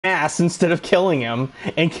ass instead of killing him,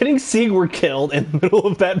 and getting Sigurd killed in the middle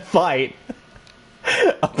of that fight.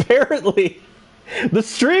 Apparently, the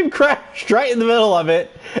stream crashed right in the middle of it,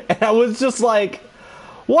 and I was just like,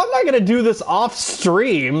 well, I'm not gonna do this off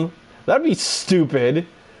stream. That'd be stupid.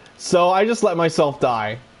 So I just let myself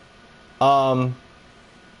die. So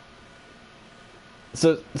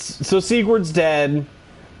Sigurd's dead.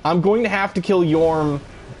 I'm going to have to kill Yhorm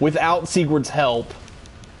without Sigurd's help.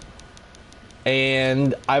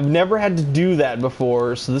 And I've never had to do that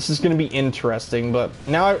before, so this is going to be interesting. But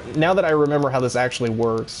now that I remember how this actually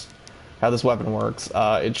works, how this weapon works,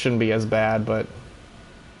 it shouldn't be as bad, but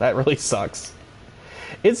that really sucks.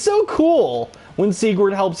 It's so cool when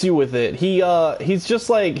Sigurd helps you with it. He's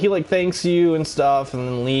just like, he like thanks you and stuff and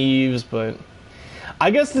then leaves, but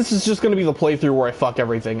I guess this is just going to be the playthrough where I fuck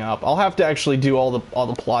everything up. I'll have to actually do all the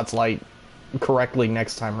plots like correctly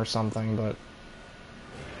next time or something, but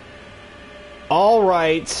all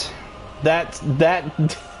right. That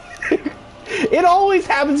it always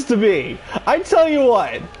happens to me. I tell you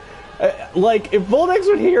what. Like, if Voldex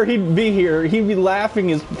would he'd be laughing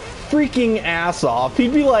his freaking ass off.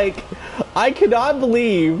 He'd be like, I cannot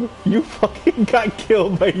believe you fucking got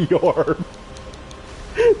killed by Yhorm.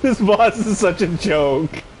 This boss is such a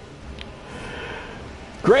joke.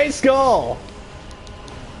 Gray Skull!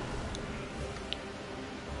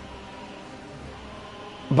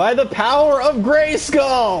 By the power of Gray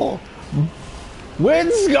Skull!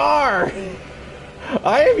 Windscar!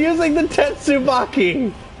 I am using the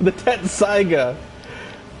Tetsubaki! The Tetsaiga.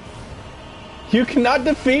 You cannot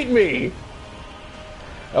defeat me.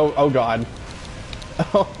 Oh god.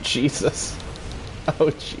 Oh Jesus. Oh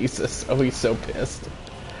Jesus. Oh, he's so pissed.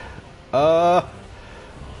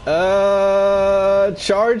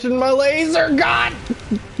 Charging my laser gun.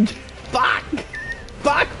 Fuck.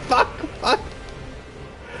 Fuck. Fuck. Fuck.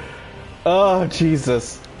 Oh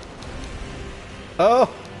Jesus.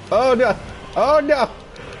 Oh. Oh no. Oh no.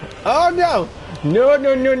 Oh no. No,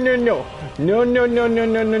 no, no, no, no. No, no, no, no,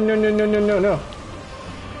 no, no, no, no, no, no, no, no.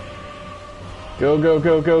 Go, go,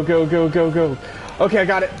 go, go, go, go, go, go. Okay, I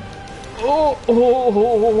got it. Oh, oh,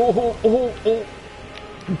 oh, oh, oh, oh.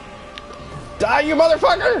 Die, you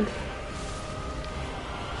motherfucker!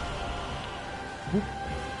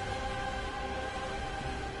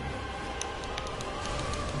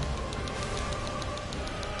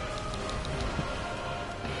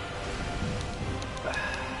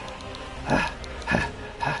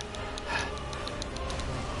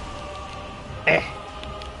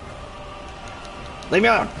 Leave me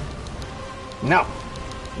alone! No!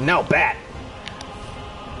 No, bat!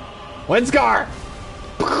 Windscar!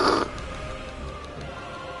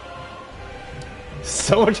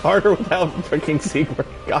 So much harder without freaking Sigurd.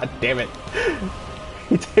 God damn it.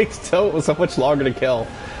 He takes so much longer to kill.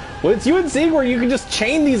 When it's you and Sigurd, you can just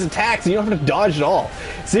chain these attacks and you don't have to dodge at all.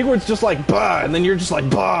 Sigurd's just like, bah, and then you're just like,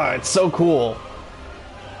 bah. It's so cool.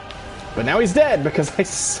 But now he's dead because I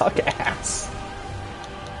suck ass.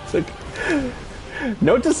 It's like,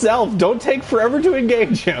 note to self, don't take forever to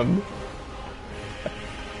engage him.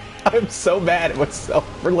 I'm so mad at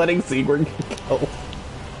myself for letting Sigurd get killed.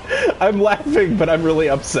 I'm laughing, but I'm really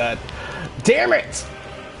upset. Damn it!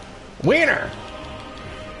 Wiener!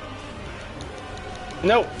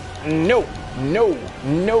 No, no, no,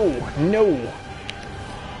 no, no.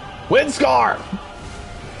 Windscar!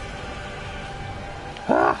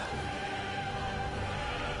 Ah.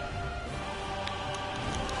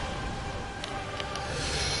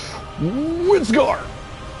 Windscar!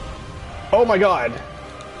 Oh my god.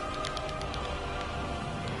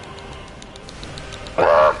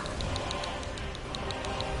 Ah!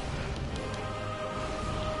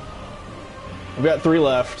 We've got 3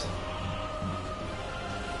 left.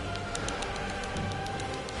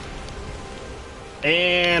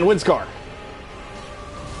 And Windscar.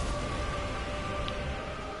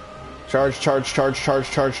 Charge, charge, charge, charge,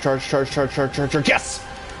 charge, charge, charge, charge, charge, charge, charge. Yes!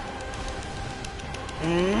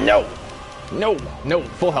 No! No, no,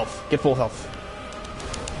 full health. Get full health.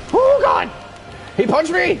 Oh god! He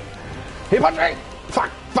punched me! He punched me! Fuck,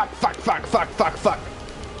 fuck, fuck, fuck, fuck, fuck, fuck.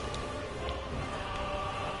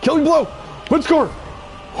 Killing blow! Windscar!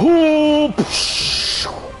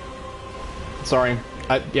 Sorry.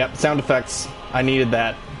 Yep, sound effects. I needed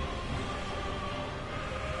that.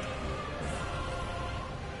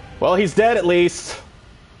 Well, he's dead at least.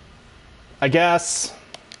 I guess.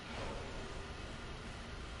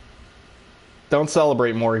 Don't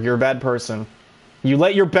celebrate more. You're a bad person. You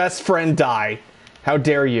let your best friend die. How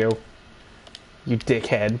dare you? You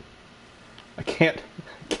dickhead. I can't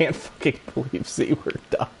fucking believe Sigurd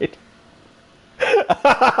died.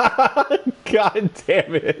 God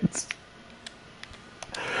damn it.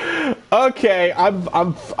 Okay,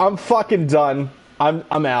 I'm fucking done.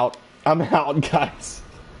 I'm out. I'm out, guys.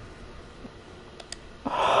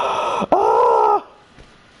 Ah!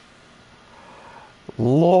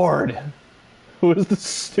 Lord. What is the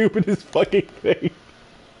stupidest fucking thing?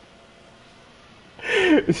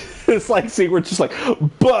 It's like, see, we're just like,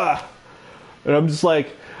 bah! And I'm just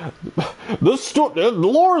like,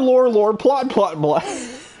 lore, plot.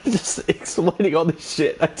 Just explaining all this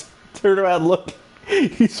shit. I turn around, look,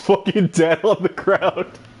 he's fucking dead on the ground.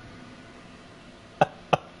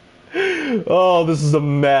 Oh, this is a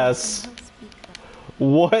mess.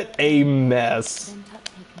 What a mess.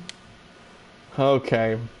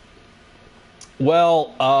 Okay.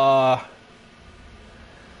 Well,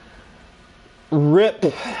 rip,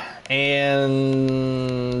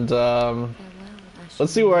 and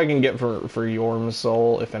let's see what I can get for Yhorm's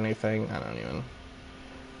soul, if anything. I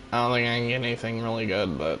don't think I can get anything really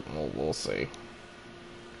good, but we'll see.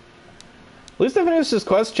 At least I finished his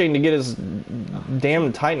quest chain to get his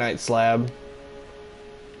damn Titanite slab.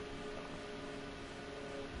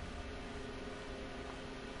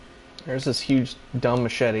 There's this huge dumb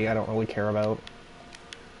machete I don't really care about.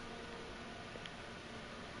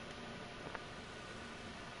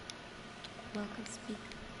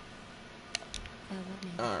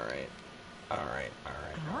 Alright.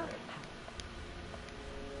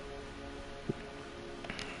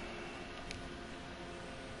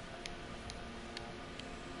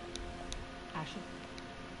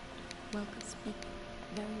 Well, could speak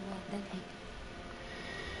very well, then hate.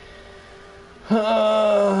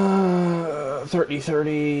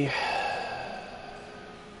 30.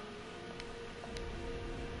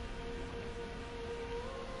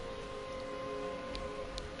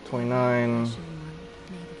 29.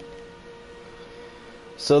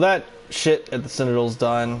 So that shit at the Citadel's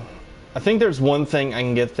done. I think there's one thing I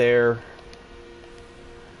can get there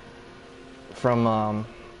from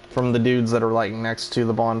the dudes that are like next to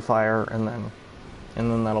the bonfire, and then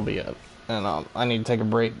that'll be it. And I need to take a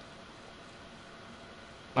break.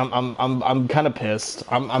 I'm kind of pissed.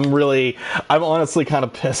 I'm honestly kind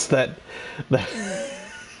of pissed that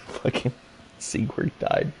fucking Sigurd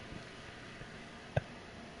died.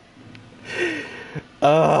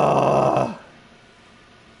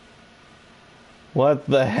 What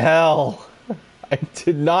the hell? I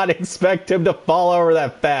did not expect him to fall over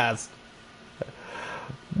that fast.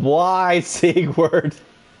 Why, Sigurd?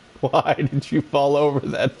 Why did you fall over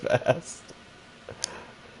that fast?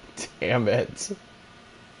 Damn it.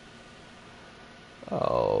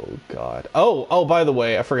 Oh, God. Oh, by the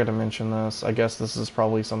way, I forgot to mention this. I guess this is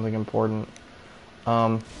probably something important.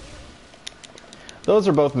 Those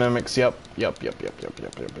are both mimics. Yep.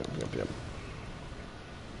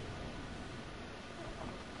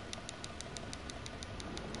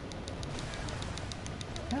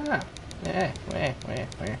 Ah.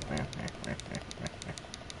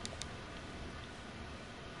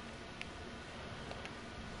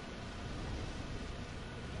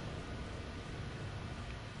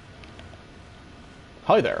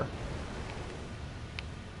 Hi there.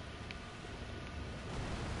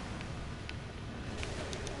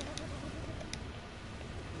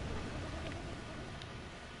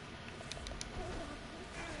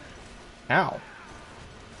 Ow.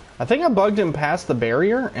 I think I bugged him past the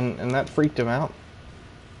barrier, and that freaked him out.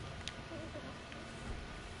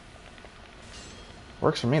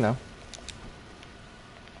 Works for me, though.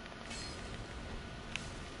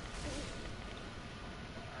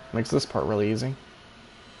 Makes this part really easy.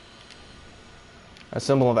 A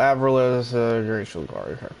symbol of avarice, great shield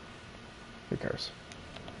guard. Okay. Who cares?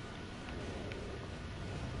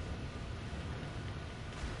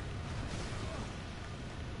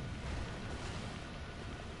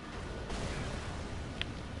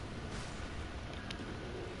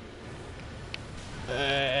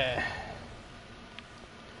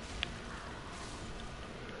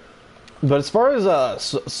 But as far as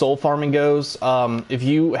soul farming goes, if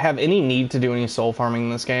you have any need to do any soul farming in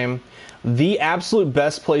this game, the absolute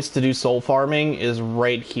best place to do soul farming is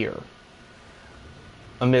right here,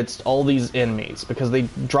 amidst all these enemies, because they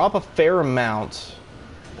drop a fair amount,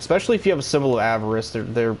 especially if you have a symbol of avarice.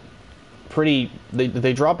 They're pretty.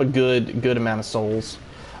 They drop a good amount of souls.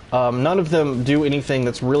 None of them do anything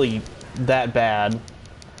that's really that bad.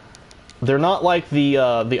 They're not like the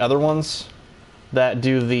other ones that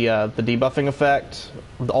do the debuffing effect.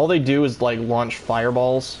 All they do is like launch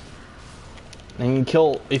fireballs, and you can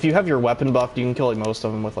kill, if you have your weapon buffed, you can kill like most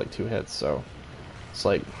of them with like 2 hits. So it's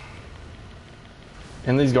like,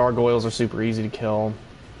 and these gargoyles are super easy to kill.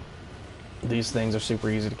 These things are super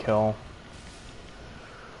easy to kill.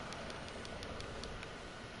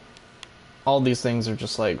 all these things are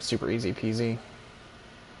just like super easy peasy.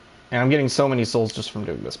 And I'm getting so many souls just from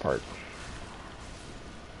doing this part.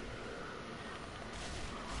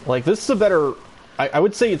 Like, this is a better... I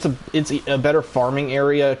would say it's a better farming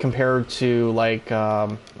area compared to, like,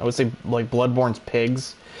 I would say, like, Bloodborne's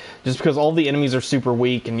pigs. Just because all the enemies are super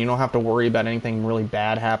weak and you don't have to worry about anything really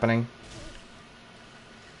bad happening.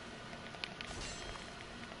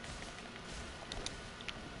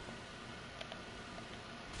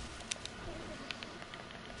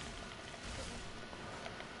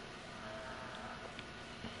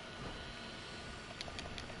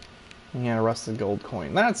 Yeah, a rusted gold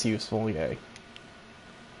coin. That's useful, yay.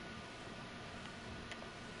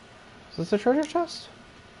 Is this a treasure chest?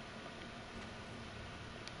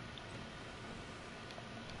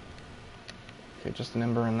 Okay, just an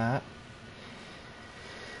ember in that.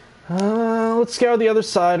 Let's scour the other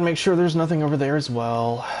side and make sure there's nothing over there as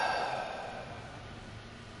well.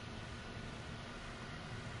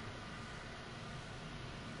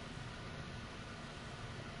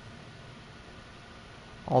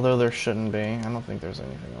 Although there shouldn't be. I don't think there's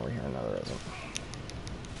anything over here. No, there isn't.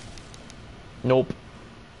 Nope.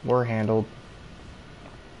 We're handled.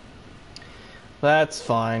 That's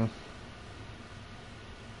fine.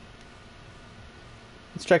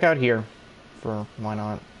 Let's check out here. For why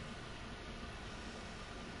not?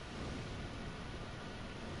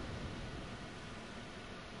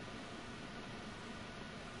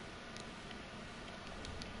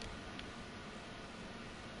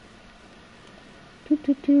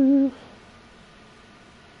 Okay,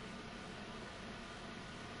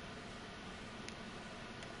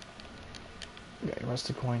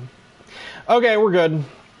 rusted coin. Okay, we're good.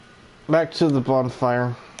 Back to the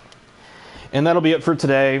bonfire. And that'll be it for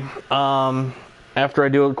today. After I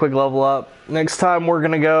do a quick level up. Next time we're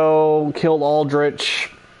gonna go kill Aldrich.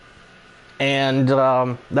 And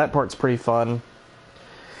that part's pretty fun.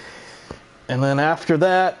 And then after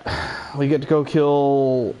that, we get to go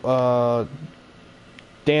kill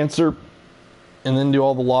Dancer, and then do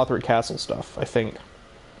all the Lothric Castle stuff, I think.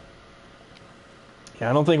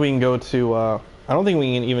 Yeah, I don't think we can go to, I don't think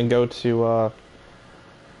we can even go to,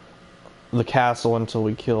 the castle until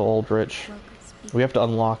we kill Aldrich. We have to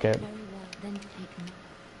unlock it.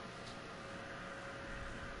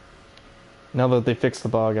 Now that they fixed the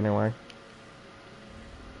bug, anyway.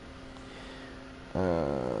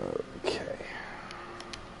 Okay.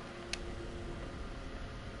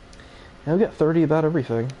 Now we got 30 about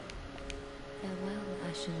everything. Farewell,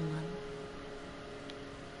 Ashen One.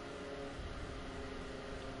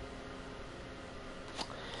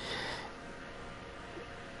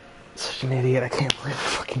 Such an idiot, I can't believe I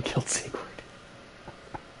fucking killed Siegward.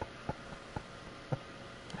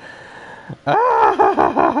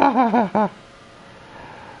 Ah!